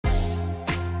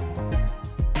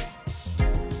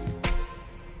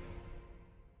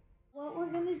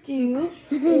do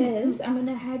is I'm going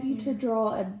to have you to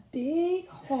draw a big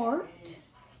heart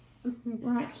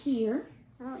right here.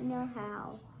 I don't know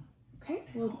how. Okay,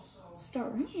 we'll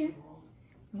start right here.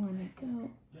 I want to go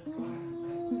all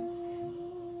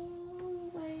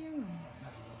the way around.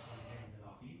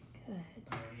 Good.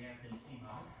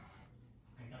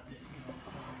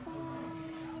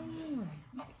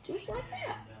 Just like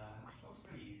that.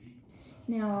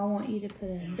 Now I want you to put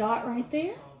a dot right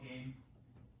there.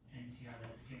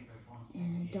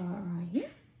 And a dot right here.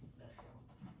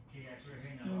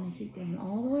 I'm going to keep going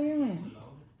all the way around.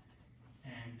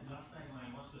 And last time when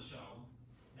I watched the show,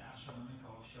 the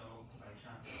astronomical show by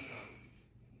Champion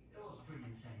Show, it was pretty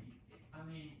insane. I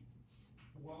mean,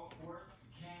 words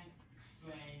can't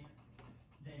explain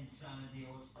the insanity.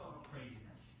 It was total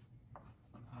craziness.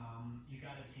 You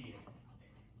gotta see it.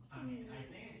 I mean, I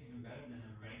think it's even better than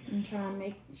a regular And try and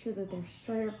make sure that they're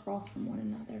straight across from one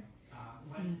another.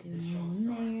 So I'm going to do one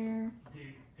there.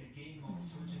 The game mode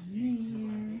switches into,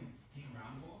 I think it's Team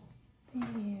Rumble.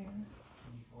 There.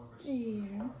 24 versus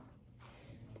There. 24.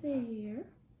 There.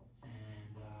 And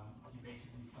you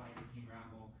basically fight the Team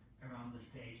Rumble around the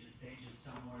stage. The stage is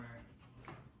somewhere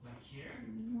like here,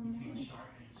 between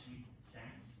Shark and Sweet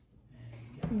Sands.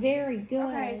 And Very good.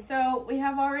 Okay, so we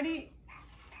have already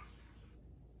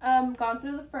gone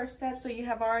through the first step. So you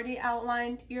have already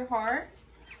outlined your heart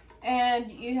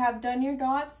and you have done your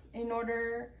dots in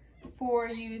order for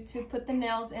you to put the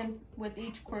nails in with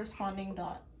each corresponding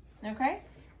dot. Okay,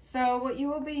 so what you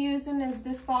will be using is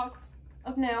this box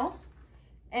of nails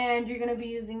and you're going to be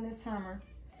using this hammer.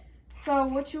 So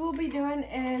what you will be doing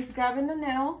is grabbing the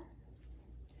nail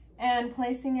and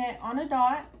placing it on a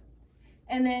dot,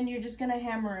 and then you're just going to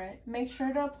hammer it. Make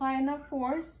sure to apply enough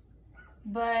force,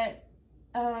 but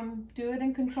do it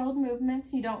in controlled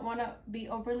movements. You don't want to be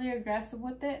overly aggressive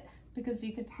with it because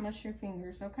you could smush your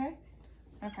fingers. Okay.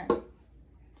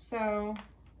 So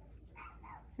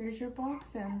here's your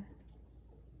box and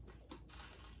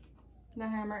the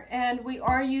hammer, and we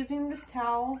are using this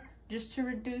towel just to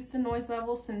reduce the noise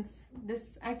level since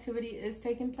this activity is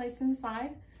taking place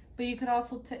inside, but you could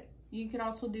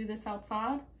also do this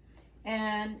outside.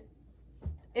 And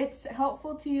it's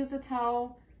helpful to use a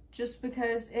towel just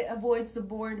because it avoids the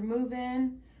board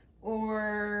moving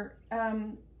or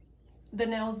the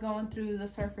nails going through the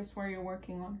surface where you're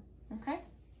working on. Okay.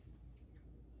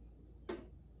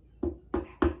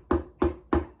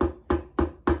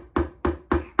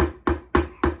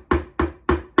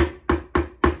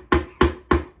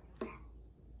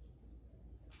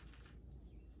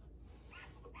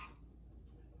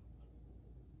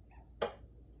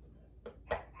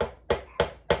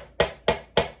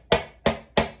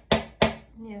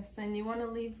 Yes, and you want to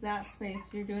leave that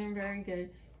space. You're doing very good.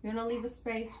 You want to leave a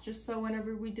space just so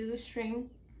whenever we do the string,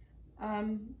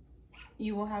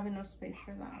 you will have enough space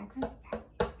for that, okay?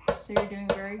 So you're doing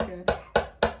very good.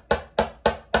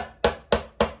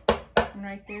 And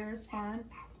right there is fine.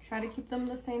 Try to keep them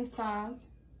the same size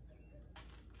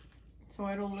so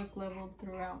it'll look leveled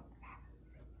throughout.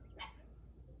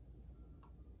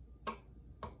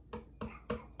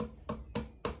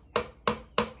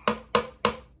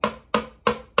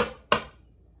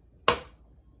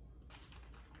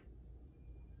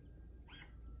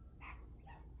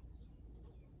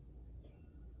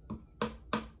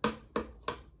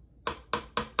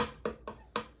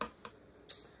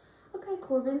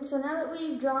 Corbin, so now that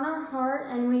we've drawn our heart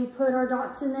and we put our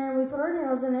dots in there and we put our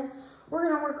nails in there, we're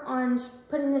going to work on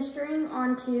putting the string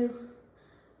onto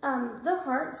the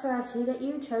heart. So I see that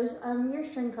you chose your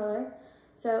string color.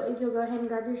 So if you'll go ahead and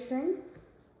grab your string,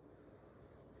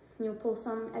 you'll pull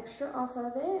some extra off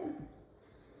of it.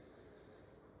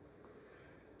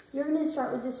 You're going to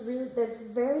start with this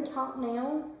very top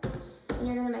nail, and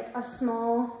you're going to make a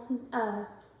small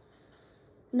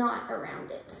knot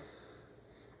around it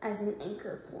as an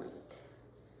anchor point.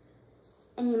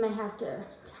 And you may have to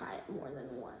tie it more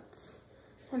than once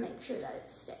to make sure that it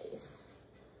stays.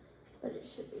 But it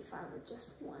should be fine with just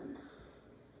one.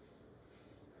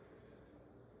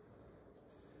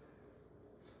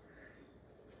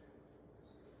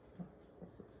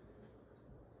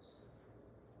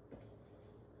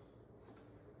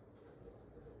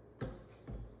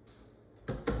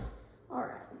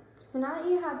 Alright. So now that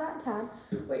you have that tied,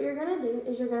 what you're going to do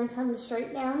is you're going to come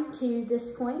straight down to this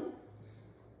point.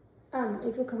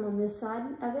 If you'll come on this side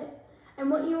of it. And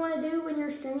what you want to do when you're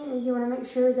stringing is you want to make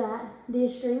sure that the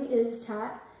string is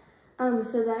tight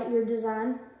so that your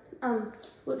design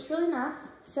looks really nice.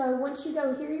 So once you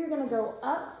go here, you're going to go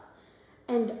up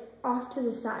and off to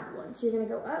the side one. So you're going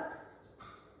to go up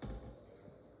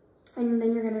and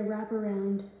then you're going to wrap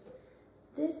around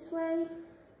this way.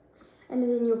 and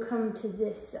then you'll come to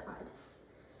this side.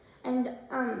 And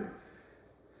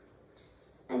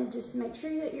just make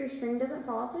sure that your string doesn't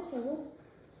fall off the table.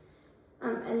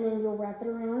 And then you'll wrap it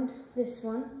around this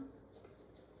one.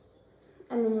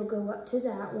 And then you'll go up to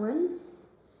that one.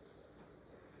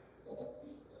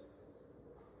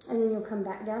 And then you'll come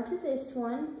back down to this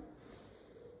one.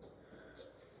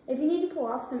 If you need to pull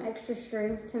off some extra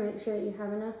string to make sure that you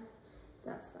have enough,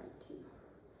 that's fine too.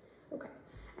 Okay.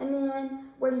 And then,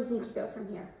 where do you think you go from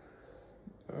here?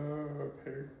 Up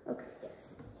here. Okay,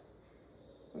 yes.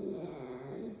 And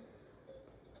then,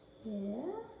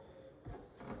 yeah.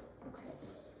 Okay.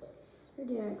 You're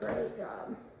doing a great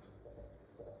job.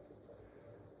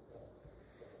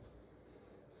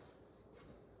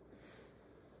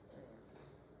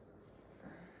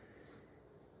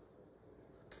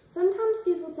 Sometimes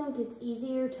people think it's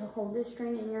easier to hold the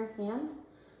string in your hand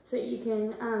so that you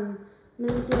can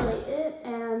manipulate it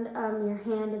and your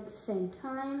hand at the same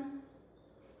time.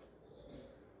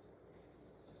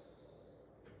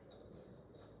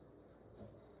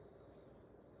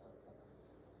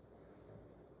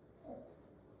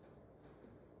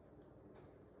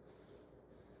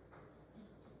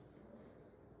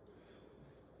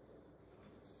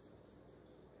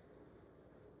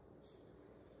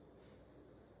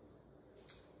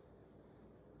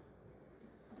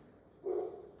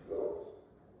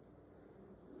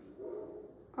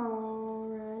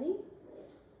 Alrighty.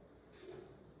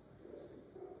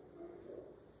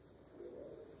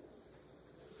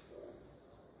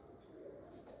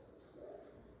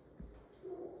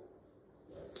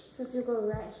 So if you go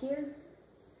right here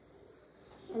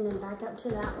and then back up to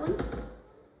that one.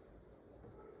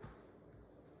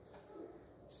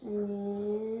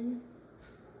 And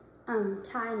then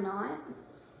tie a knot.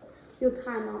 You'll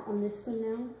tie a knot on this one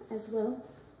now as well.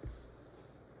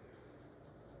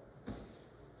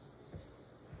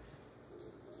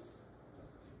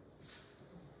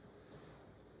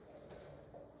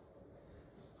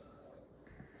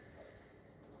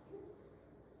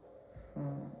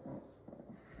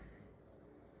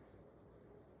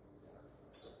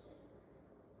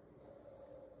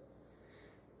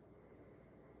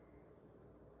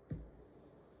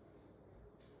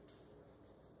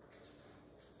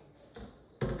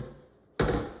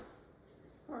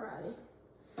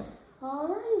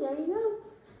 Alrighty, there you go.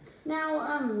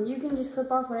 Now, you can just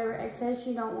clip off whatever excess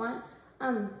you don't want.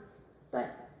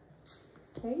 But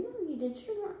there you go, you did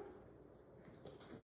your mark.